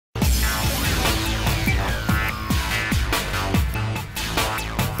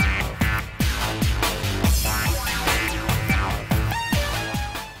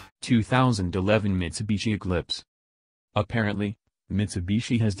2011 Mitsubishi Eclipse. Apparently,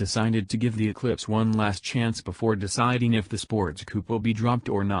 Mitsubishi has decided to give the Eclipse one last chance before deciding if the sports coupe will be dropped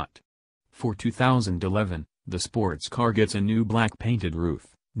or not. For 2011, the sports car gets a new black painted roof,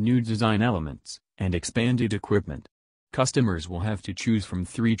 new design elements, and expanded equipment. Customers will have to choose from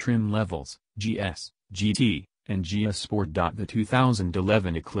 3 trim levels, GS, GT, and GS Sport. The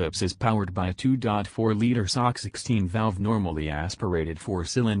 2011 Eclipse is powered by a 2.4-liter SOC 16-valve normally aspirated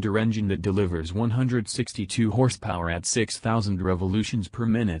 4-cylinder engine that delivers 162 horsepower at 6,000 revolutions per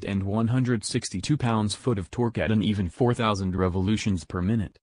minute and 162 pounds-foot of torque at an even 4,000 revolutions per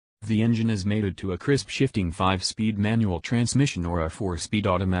minute. The engine is mated to a crisp shifting 5-speed manual transmission or a 4-speed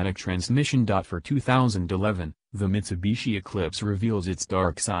automatic transmission. For 2011, the Mitsubishi Eclipse reveals its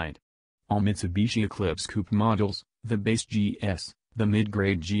dark side. All Mitsubishi Eclipse coupe models, the base GS, the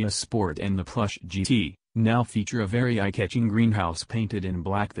mid-grade GS Sport and the plush GT, now feature a very eye-catching greenhouse painted in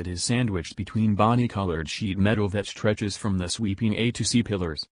black that is sandwiched between body-colored sheet metal that stretches from the sweeping A to C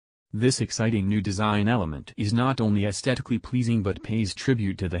pillars. This exciting new design element is not only aesthetically pleasing but pays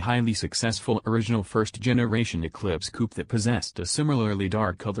tribute to the highly successful original first-generation Eclipse coupe that possessed a similarly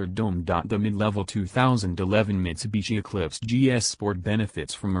dark-colored dome. The mid-level 2011 Mitsubishi Eclipse GS Sport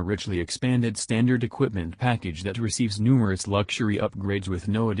benefits from a richly expanded standard equipment package that receives numerous luxury upgrades with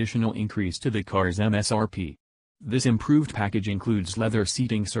no additional increase to the car's MSRP. This improved package includes leather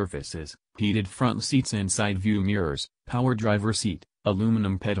seating surfaces, heated front seats and side view mirrors, power driver seat,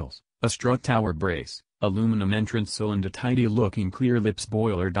 aluminum pedals, a strut tower brace, aluminum entrance sill and a tidy-looking clear lip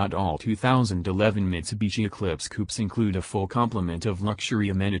spoiler. All 2011 Mitsubishi Eclipse coupes include a full complement of luxury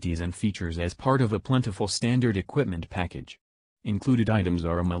amenities and features as part of a plentiful standard equipment package. Included items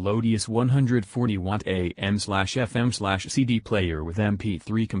are a melodious 140-watt AM/FM/CD player with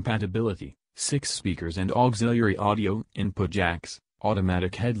MP3 compatibility, 6 speakers and auxiliary audio input jacks,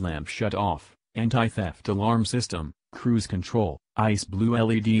 automatic headlamp shut-off, anti-theft alarm system, cruise control, ice blue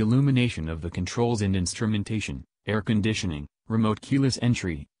LED illumination of the controls and instrumentation, air conditioning, remote keyless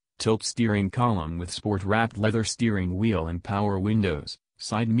entry, tilt steering column with sport-wrapped leather steering wheel and power windows,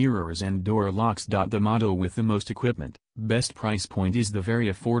 side mirrors and door locks. The model with the most equipment, best price point is the very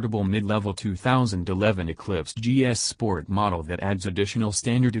affordable mid-level 2011 Eclipse GS Sport model that adds additional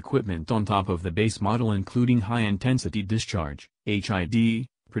standard equipment on top of the base model including high-intensity discharge, HID,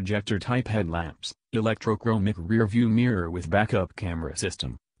 projector-type headlamps, electrochromic rear-view mirror with backup camera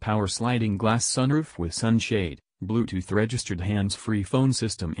system, power sliding glass sunroof with sunshade, Bluetooth-registered hands-free phone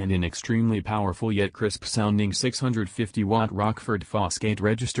system and an extremely powerful yet crisp-sounding 650-watt Rockford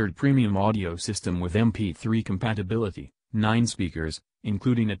Fosgate-registered premium audio system with MP3 compatibility, 9 speakers,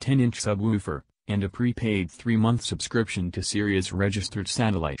 including a 10-inch subwoofer, and a prepaid 3-month subscription to Sirius-registered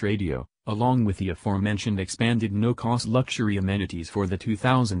satellite radio, along with the aforementioned expanded no-cost luxury amenities for the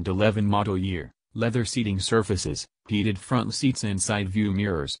 2011 model year, leather seating surfaces, heated front seats and side view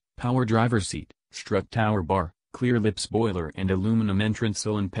mirrors, power driver seat, strut tower bar, clear lip spoiler and aluminum entrance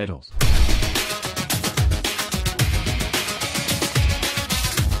sill and pedals.